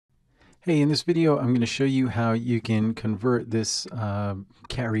Hey, in this video, I'm going to show you how you can convert this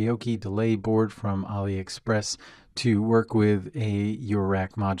Karaoke Delay board from AliExpress to work with a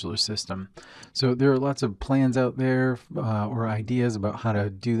Eurorack modular system. So there are lots of plans out there or ideas about how to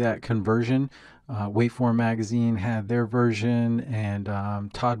do that conversion. Waveform Magazine had their version, and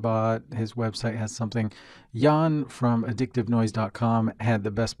Toddbot, his website, has something. Jan from addictivenoise.com had the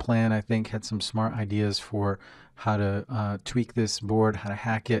best plan, I think, had some smart ideas for how to tweak this board, how to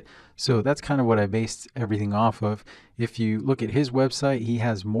hack it. So that's kind of what I based everything off of. If you look at his website, he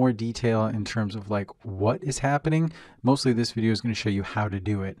has more detail in terms of like what is happening. Mostly this video is going to show you how to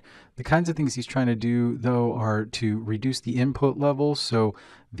do it. The kinds of things he's trying to do though are to reduce the input level. So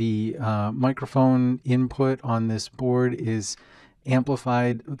the microphone input on this board is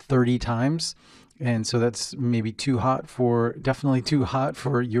amplified 30 times. And so that's maybe definitely too hot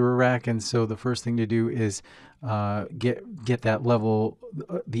for Eurorack. And so the first thing to do is get that level,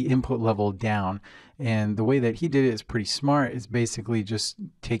 the input level down. And the way that he did it is pretty smart. It's basically just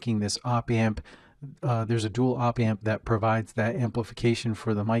taking this op amp. There's a dual op amp that provides that amplification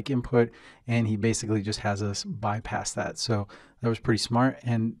for the mic input, and he basically just has us bypass that. So that was pretty smart.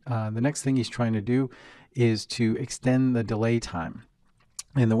 And the next thing he's trying to do is to extend the delay time.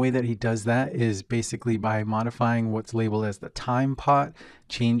 And the way that he does that is basically by modifying what's labeled as the time pot,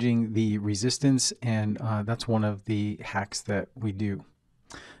 changing the resistance, and that's one of the hacks that we do.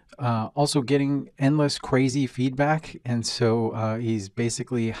 Also getting endless crazy feedback, and so he's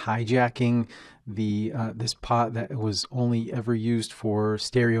basically hijacking the this pot that was only ever used for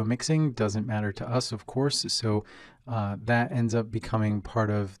stereo mixing. Doesn't matter to us, of course, so that ends up becoming part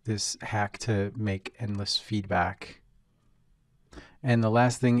of this hack to make endless feedback. And the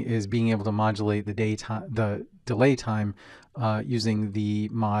last thing is being able to modulate the delay time using the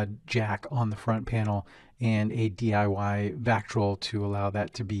mod jack on the front panel and a DIY Vactrol to allow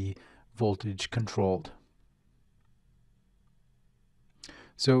that to be voltage controlled.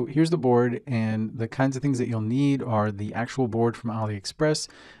 So here's the board, and the kinds of things that you'll need are the actual board from AliExpress,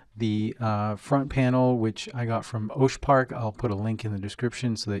 the front panel, which I got from Oshpark. I'll put a link in the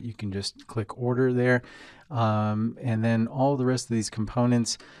description so that you can just click order there. And then all the rest of these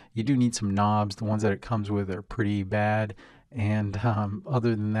components, you do need some knobs. The ones that it comes with are pretty bad. And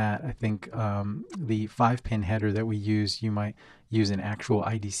other than that, I think the 5-pin header that we use, you might use an actual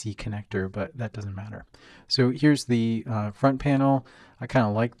IDC connector, but that doesn't matter. So here's the front panel. I kind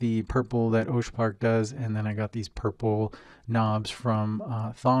of like the purple that Oshpark does, and then I got these purple knobs from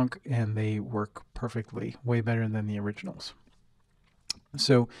Thonk, and they work perfectly, way better than the originals.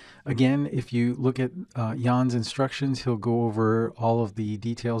 So again, if you look at Jan's instructions, he'll go over all of the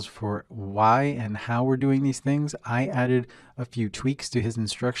details for why and how we're doing these things. I added a few tweaks to his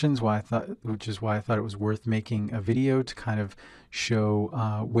instructions, which is why I thought it was worth making a video to kind of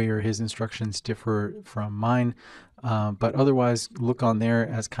show where his instructions differ from mine. But otherwise, look on there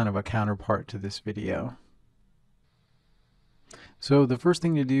as kind of a counterpart to this video. So the first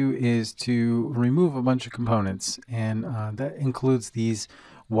thing to do is to remove a bunch of components, and that includes these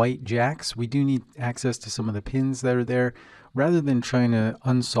white jacks. We do need access to some of the pins that are there. Rather than trying to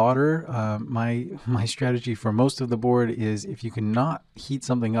unsolder, my strategy for most of the board is if you can not heat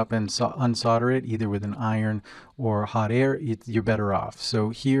something up and unsolder it, either with an iron or hot air, you're better off. So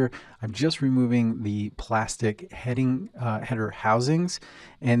here I'm just removing the plastic header housings,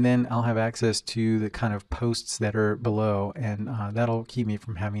 and then I'll have access to the kind of posts that are below, and that'll keep me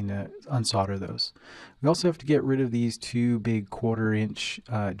from having to unsolder those. We also have to get rid of these two big 1/4-inch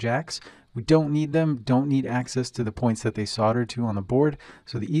jacks. We don't need them, don't need access to the points that they soldered to on the board.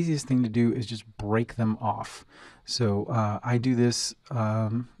 So the easiest thing to do is just break them off. So I do this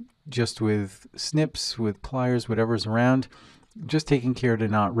just with snips, with pliers, whatever's around, just taking care to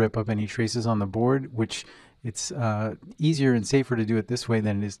not rip up any traces on the board, which it's easier and safer to do it this way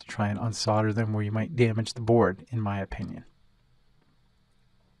than it is to try and unsolder them where you might damage the board, in my opinion.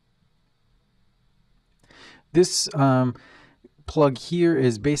 This plug here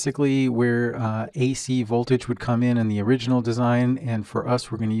is basically where AC voltage would come in the original design, and for us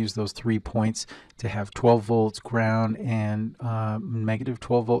we're going to use those 3 points to have 12 volts ground and negative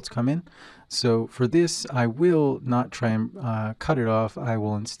 12 volts come in. So for this I will not try and cut it off, I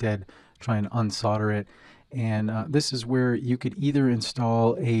will instead try and unsolder it. And this is where you could either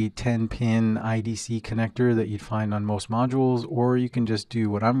install a 10-pin IDC connector that you'd find on most modules, or you can just do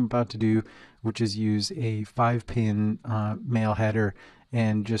what I'm about to do, which is use a 5-pin male header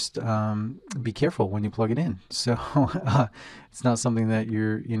and just be careful when you plug it in. So it's not something that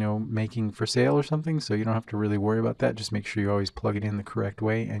you're making for sale or something, so you don't have to really worry about that. Just make sure you always plug it in the correct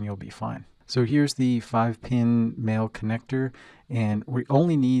way and you'll be fine. So here's the 5-pin male connector, and we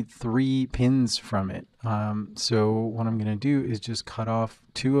only need 3 pins from it. So what I'm going to do is just cut off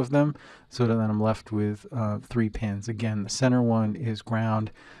 2 of them so that I'm left with 3 pins. Again, the center one is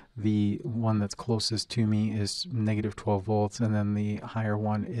ground. The one that's closest to me is negative 12 volts, and then the higher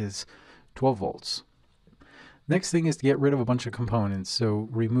one is 12 volts. Next thing is to get rid of a bunch of components. So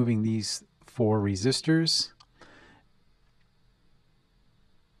removing these 4 resistors,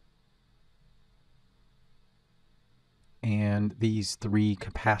 and these 3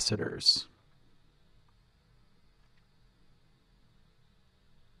 capacitors.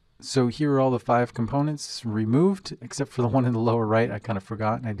 So here are all the 5 components removed, except for the one in the lower right. I kind of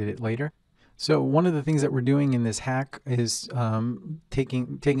forgot and I did it later. So one of the things that we're doing in this hack is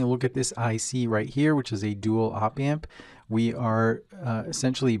taking a look at this IC right here, which is a dual op amp. We are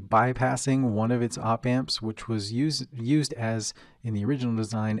essentially bypassing one of its op amps, which was used as, in the original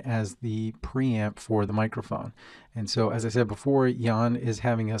design, as the preamp for the microphone. And so, as I said before, Jan is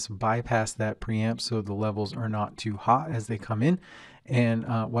having us bypass that preamp so the levels are not too hot as they come in. And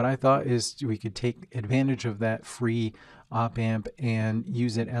what I thought is we could take advantage of that free op amp and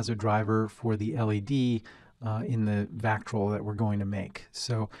use it as a driver for the LED in the Vactrol that we're going to make.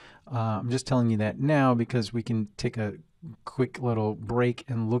 So I'm just telling you that now because we can take a quick little break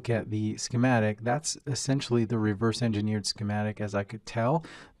and look at the schematic. That's essentially the reverse engineered schematic, as I could tell.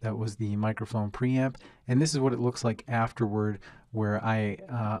 That was the microphone preamp, and this is what it looks like afterward, where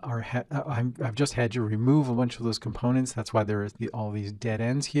I've just had to remove a bunch of those components. That's why there is all these dead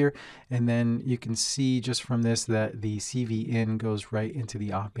ends here. And then you can see just from this that the CV in goes right into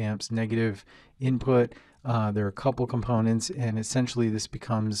the op amp's negative input. There are a couple components, and essentially this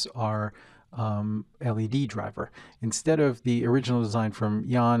becomes our LED driver instead of the original design from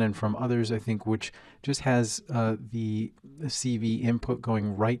Jan and from others, I think, which just has the CV input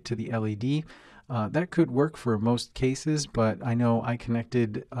going right to the LED. That could work for most cases, but I know I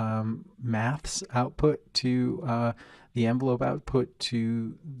connected maths output to the envelope output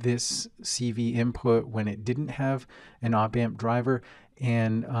to this CV input when it didn't have an op amp driver,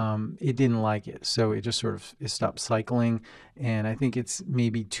 and it didn't like it. So it just it stopped cycling, and I think it's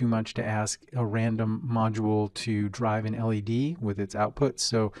maybe too much to ask a random module to drive an LED with its output.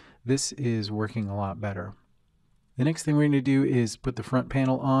 So this is working a lot better. The next thing we're going to do is put the front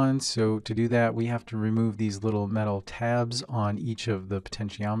panel on. So to do that, we have to remove these little metal tabs on each of the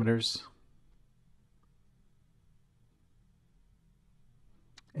potentiometers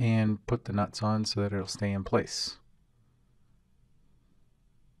and put the nuts on so that it'll stay in place.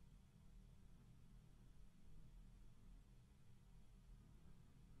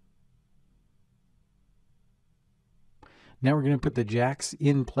 Now we're going to put the jacks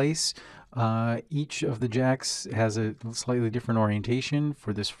in place. Each of the jacks has a slightly different orientation.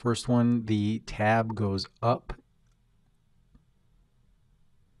 For this first one, the tab goes up.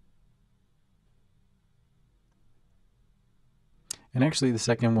 And actually the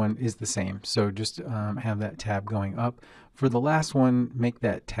second one is the same. So just have that tab going up. For the last one, make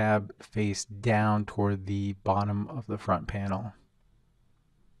that tab face down toward the bottom of the front panel.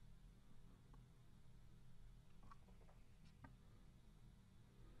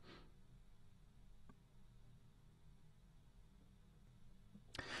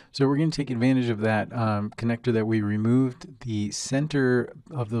 So we're going to take advantage of that connector that we removed. The center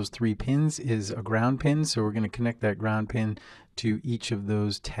of those 3 pins is a ground pin, so we're going to connect that ground pin to each of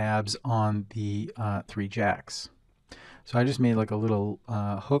those tabs on the 3 jacks. So I just made like a little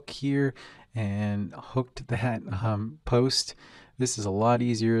hook here and hooked that post. This is a lot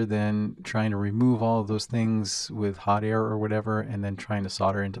easier than trying to remove all of those things with hot air or whatever and then trying to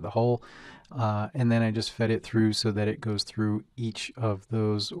solder into the hole. And then I just fed it through so that it goes through each of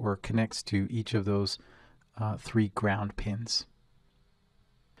those, or connects to each of those 3 ground pins.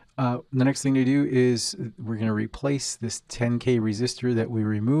 The next thing to do is we're going to replace this 10K resistor that we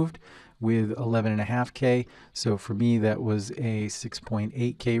removed with 11.5K. So for me, that was a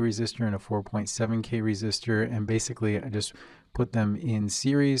 6.8K resistor and a 4.7K resistor. And basically, I just put them in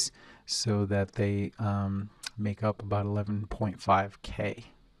series so that they make up about 11.5K.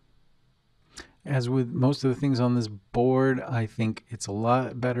 As with most of the things on this board, I think it's a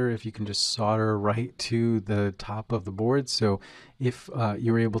lot better if you can just solder right to the top of the board. So if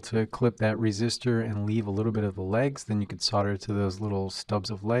you're able to clip that resistor and leave a little bit of the legs, then you could solder to those little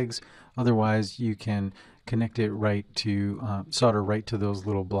stubs of legs. Otherwise, you can connect it right to, solder right to those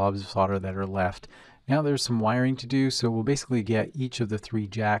little blobs of solder that are left. Now there's some wiring to do, so we'll basically get each of the 3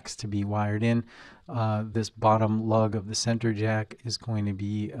 jacks to be wired in. This bottom lug of the center jack is going to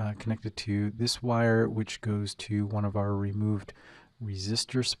be connected to this wire, which goes to one of our removed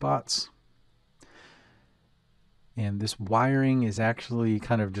resistor spots. And this wiring is actually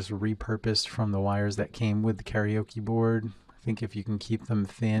kind of just repurposed from the wires that came with the karaoke board. I think if you can keep them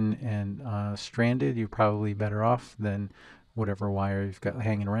thin and stranded, you're probably better off than whatever wire you've got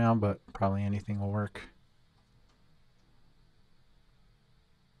hanging around, but probably anything will work.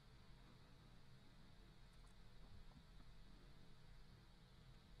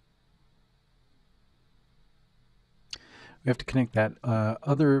 We have to connect that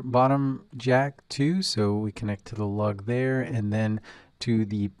other bottom jack too, so we connect to the lug there and then to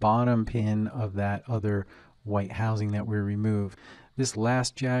the bottom pin of that other white housing that we removed. This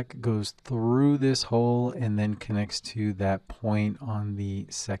last jack goes through this hole and then connects to that point on the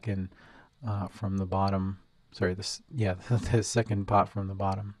second from the bottom. Sorry, this the second pot from the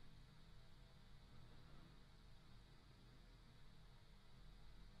bottom.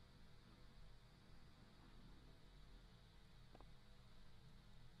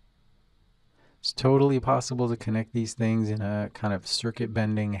 It's totally possible to connect these things in a kind of circuit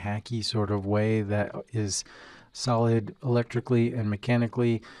bending, hacky sort of way that is solid electrically and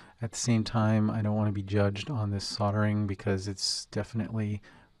mechanically. At the same time, I don't want to be judged on this soldering because it's definitely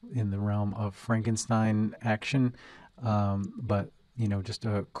in the realm of Frankenstein action. But you know, just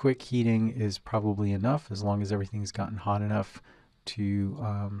a quick heating is probably enough as long as everything's gotten hot enough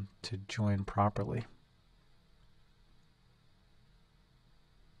to join properly.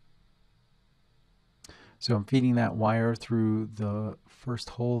 So I'm feeding that wire through the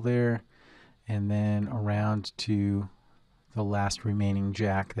first hole there and then around to the last remaining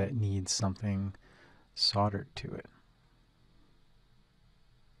jack that needs something soldered to it.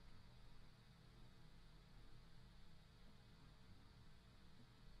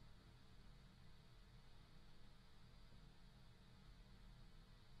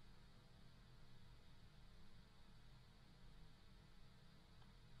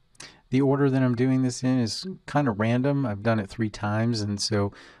 The order that I'm doing this in is kind of random. I've done it 3 times, and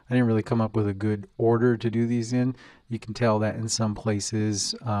so I didn't really come up with a good order to do these in. You can tell that in some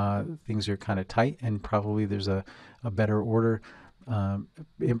places things are kind of tight, and probably there's a better order.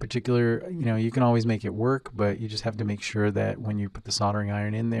 In particular, you know, you can always make it work, but you just have to make sure that when you put the soldering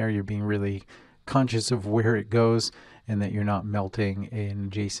iron in there, you're being really conscious of where it goes and that you're not melting an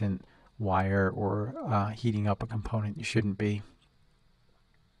adjacent wire or heating up a component you shouldn't be.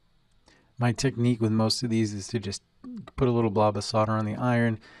 My technique with most of these is to just put a little blob of solder on the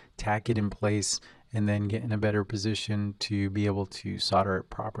iron, tack it in place, and then get in a better position to be able to solder it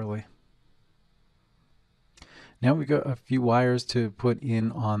properly. Now we've got a few wires to put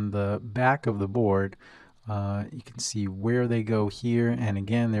in on the back of the board. You can see where they go here, and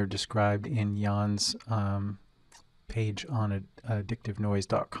again, they're described in Jan's page on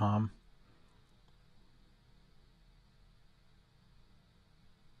addictivenoise.com.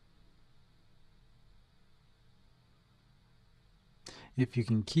 If you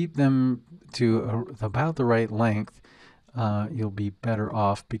can keep them to about the right length, you'll be better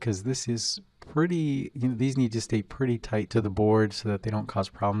off because this is pretty, you know, these need to stay pretty tight to the board so that they don't cause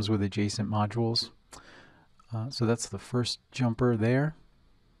problems with adjacent modules. So that's the first jumper there.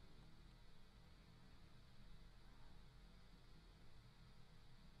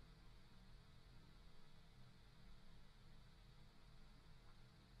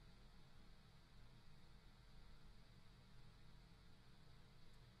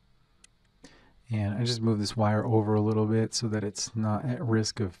 And I just move this wire over a little bit so that it's not at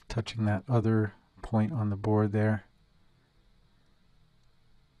risk of touching that other point on the board there.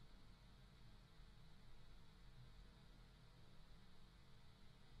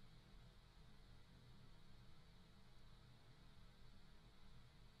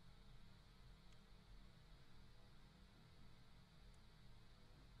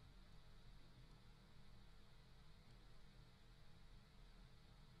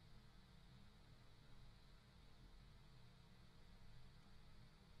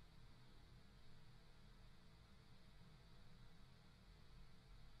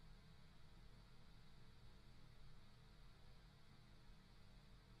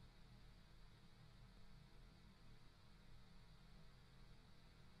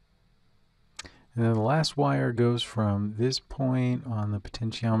 And then the last wire goes from this point on the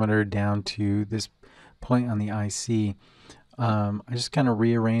potentiometer down to this point on the IC. I just kind of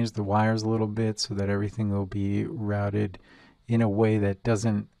rearranged the wires a little bit so that everything will be routed in a way that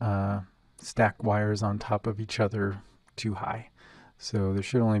doesn't stack wires on top of each other too high. So there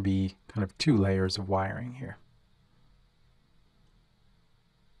should only be kind of 2 layers of wiring here.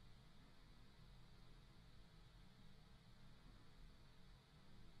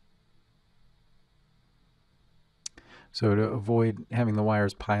 So to avoid having the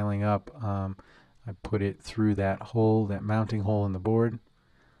wires piling up, I put it through that hole, that mounting hole in the board,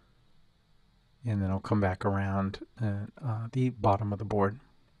 and then I'll come back around the bottom of the board.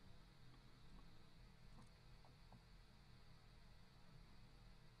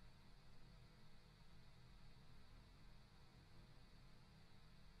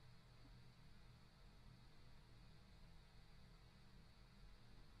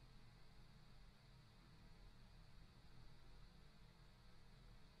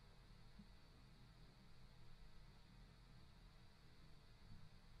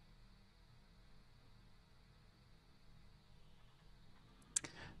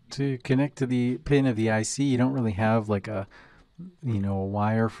 To connect to the pin of the IC, you don't really have like a a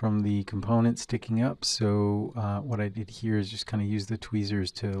wire from the component sticking up. So what I did here is just kind of use the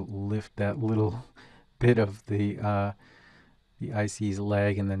tweezers to lift that little bit of the IC's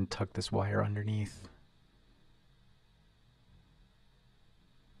leg and then tuck this wire underneath.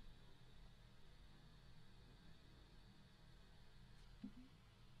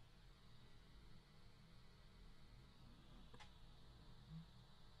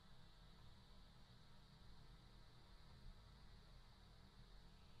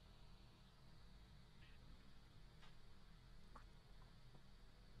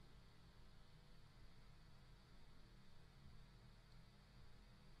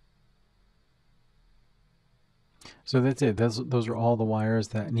 So that's it. Those are all the wires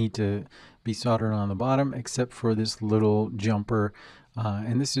that need to be soldered on the bottom, except for this little jumper.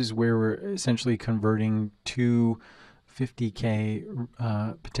 And this is where we're essentially converting two 50K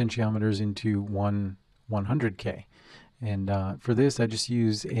potentiometers into one 100K. And for this, I just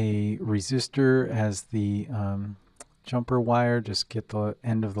use a resistor as the jumper wire. Just get the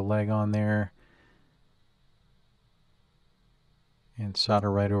end of the leg on there and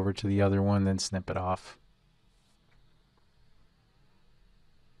solder right over to the other one, then snip it off.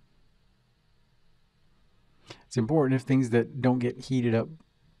 It's important if things that don't get heated up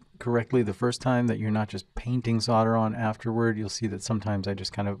correctly the first time that you're not just painting solder on afterward. You'll see that sometimes I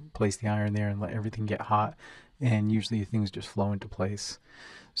just kind of place the iron there and let everything get hot, and usually things just flow into place.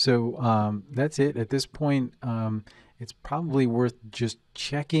 So that's it. At this point, it's probably worth just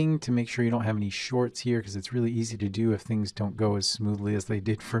checking to make sure you don't have any shorts here, because it's really easy to do if things don't go as smoothly as they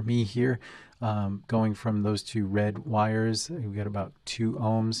did for me here. Going from those two red wires, we got about 2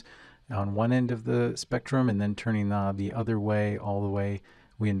 ohms on one end of the spectrum, and then turning the other way all the way,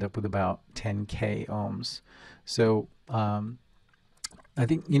 we end up with about 10K ohms. So I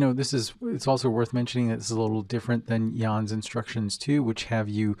think, it's also worth mentioning that this is a little different than Jan's instructions too, which have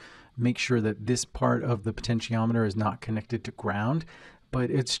you make sure that this part of the potentiometer is not connected to ground. But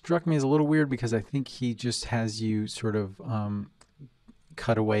it struck me as a little weird because I think he just has you sort of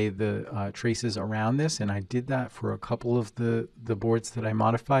cut away the traces around this, and I did that for a couple of the boards that I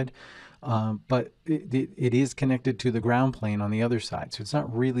modified. But it is connected to the ground plane on the other side, so it's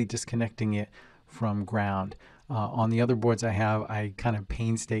not really disconnecting it from ground. On the other boards I kind of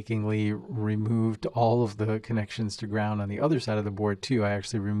painstakingly removed all of the connections to ground on the other side of the board too. I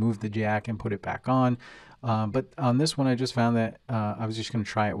actually removed the jack and put it back on. But on this one, I just found that I was just going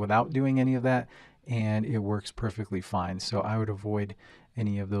to try it without doing any of that, and it works perfectly fine. So I would avoid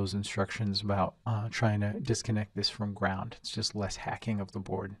any of those instructions about trying to disconnect this from ground. It's just less hacking of the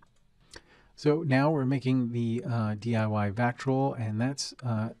board. So now we're making the DIY Vactrol, and that's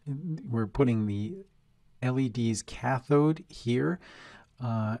we're putting the LED's cathode here,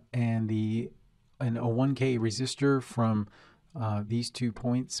 and a 1K resistor from these 2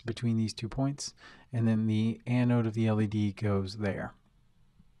 points, between these 2 points, and then the anode of the LED goes there.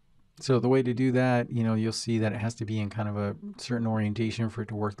 So the way to do that, you'll see that it has to be in kind of a certain orientation for it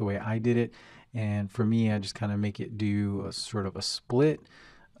to work the way I did it. And for me, I just kind of make it do a sort of a split.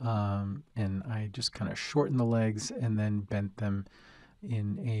 And I just kind of shorten the legs and then bent them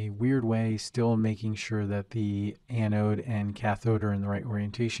in a weird way, still making sure that the anode and cathode are in the right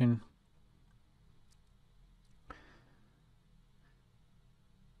orientation.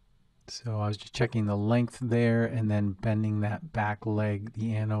 So I was just checking the length there and then bending that back leg,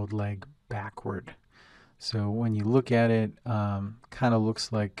 the anode leg, backward. So when you look at it, kind of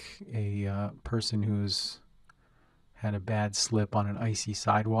looks like a person who's had a bad slip on an icy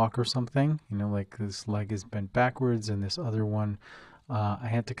sidewalk or something. Like this leg is bent backwards, and this other one, I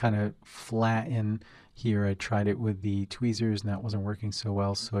had to kind of flatten here. I tried it with the tweezers, and that wasn't working so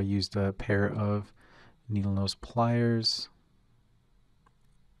well, so I used a pair of needle nose pliers.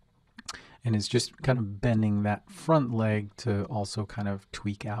 And it's just kind of bending that front leg to also kind of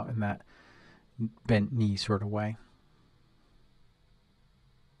tweak out in that bent knee sort of way.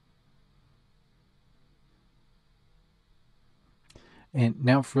 And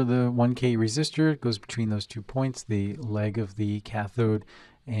now for the 1K resistor, it goes between those 2 points, the leg of the cathode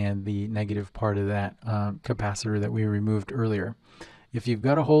and the negative part of that capacitor that we removed earlier. If you've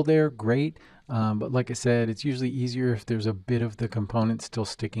got a hole there, great. But like I said, it's usually easier if there's a bit of the component still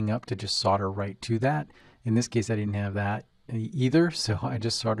sticking up to just solder right to that. In this case, I didn't have that either, so I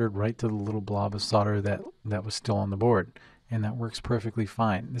just soldered right to the little blob of solder that was still on the board, and that works perfectly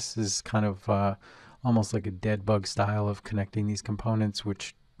fine. This is kind of almost like a dead bug style of connecting these components,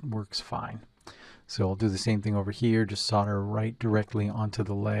 which works fine. So I'll do the same thing over here, just solder right directly onto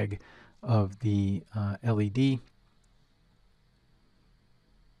the leg of the LED.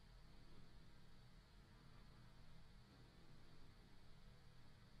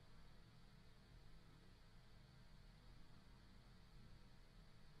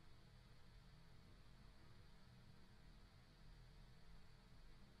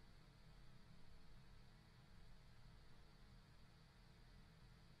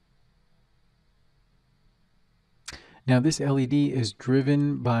 Now this LED is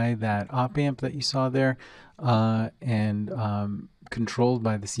driven by that op amp that you saw there and controlled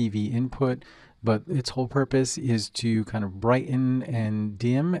by the CV input, but its whole purpose is to kind of brighten and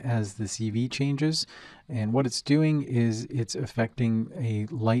dim as the CV changes. And what it's doing is it's affecting a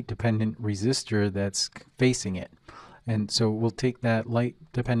light dependent resistor that's facing it. And so we'll take that light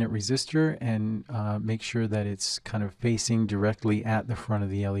dependent resistor and make sure that it's kind of facing directly at the front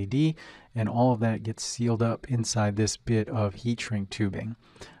of the LED, and all of that gets sealed up inside this bit of heat shrink tubing.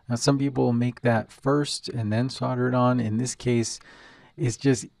 Now some people make that first and then solder it on. In this case, it's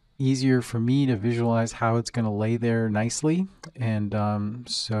just easier for me to visualize how it's going to lay there nicely, and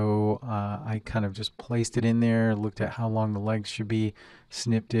so I kind of just placed it in there, looked at how long the legs should be,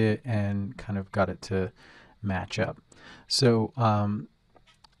 snipped it, and kind of got it to match up. So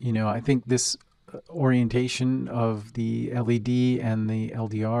you know, I think this orientation of the LED and the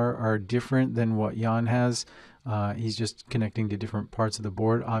LDR are different than what Jan has. He's just connecting to different parts of the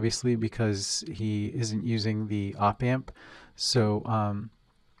board, obviously, because he isn't using the op amp. So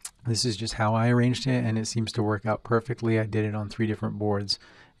this is just how I arranged it, and it seems to work out perfectly. I did it on 3 different boards,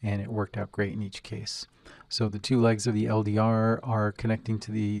 and it worked out great in each case. So the 2 legs of the LDR are connecting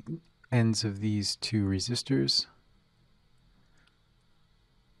to the ends of these 2 resistors.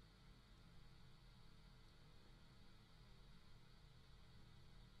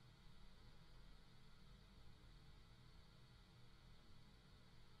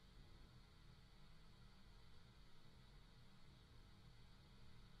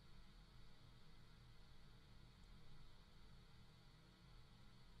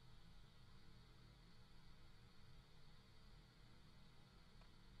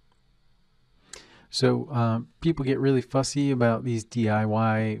 So people get really fussy about these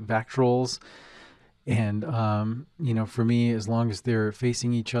DIY Vactrols, and you know, for me, as long as they're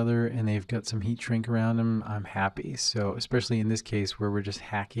facing each other and they've got some heat shrink around them, I'm happy. So especially in this case where we're just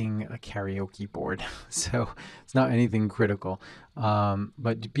hacking a karaoke board, so it's not anything critical.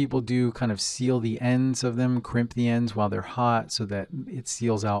 But people do kind of seal the ends of them, crimp the ends while they're hot so that it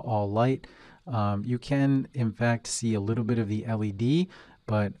seals out all light. You can, in fact, see a little bit of the LED,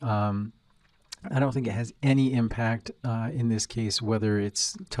 but I don't think it has any impact in this case, whether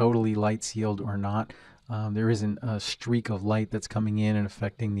it's totally light sealed or not. There isn't a streak of light that's coming in and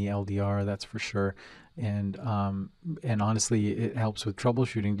affecting the LDR, that's for sure. And honestly, it helps with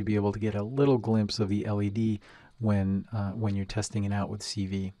troubleshooting to be able to get a little glimpse of the LED when you're testing it out with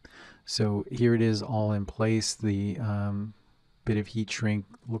CV. So here it is all in place. The bit of heat shrink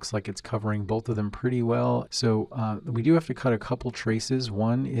looks like it's covering both of them pretty well. So we do have to cut a couple traces.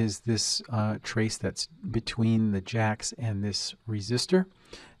 One is this trace that's between the jacks and this resistor,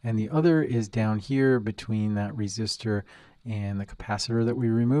 and the other is down here between that resistor and the capacitor that we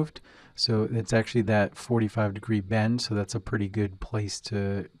removed. So it's actually that 45-degree bend, so that's a pretty good place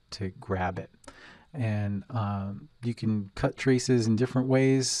to grab it. And you can cut traces in different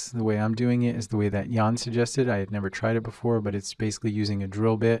ways. The way I'm doing it is the way that Jan suggested. I had never tried it before, but it's basically using a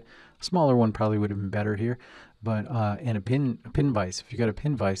drill bit. A smaller one probably would have been better here, but and a pin vise. If you got a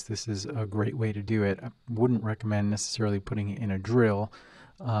pin vise, this is a great way to do it. I wouldn't recommend necessarily putting it in a drill,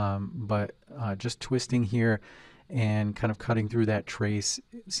 but just twisting here and kind of cutting through that trace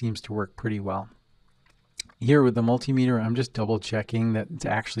seems to work pretty well. Here with the multimeter, I'm just double checking that it's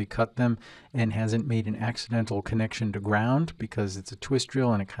actually cut them and hasn't made an accidental connection to ground, because it's a twist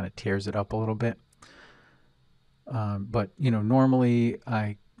drill and it kind of tears it up a little bit. But you know, normally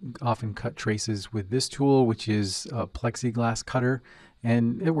I often cut traces with this tool, which is a plexiglass cutter,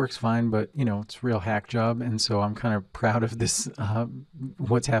 and it works fine, but you know, it's a real hack job. And so I'm kind of proud of this,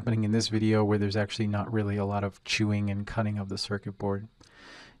 what's happening in this video, where there's actually not really a lot of chewing and cutting of the circuit board.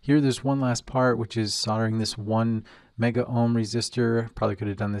 Here, there's one last part, which is soldering this 1 mega ohm resistor. Probably could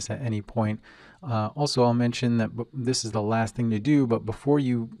have done this at any point. Also, I'll mention that this is the last thing to do, but before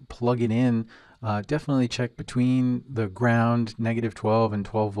you plug it in, definitely check between the ground, -12 and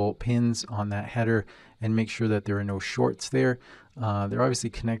 12 volt pins on that header, and make sure that there are no shorts there. They're obviously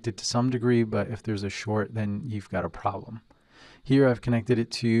connected to some degree, but if there's a short, then you've got a problem. Here I've connected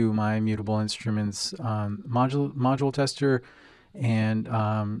it to my Mutable Instruments module tester, and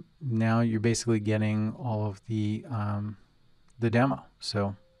now you're basically getting all of the demo.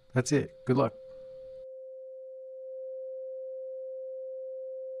 So that's it. Good luck.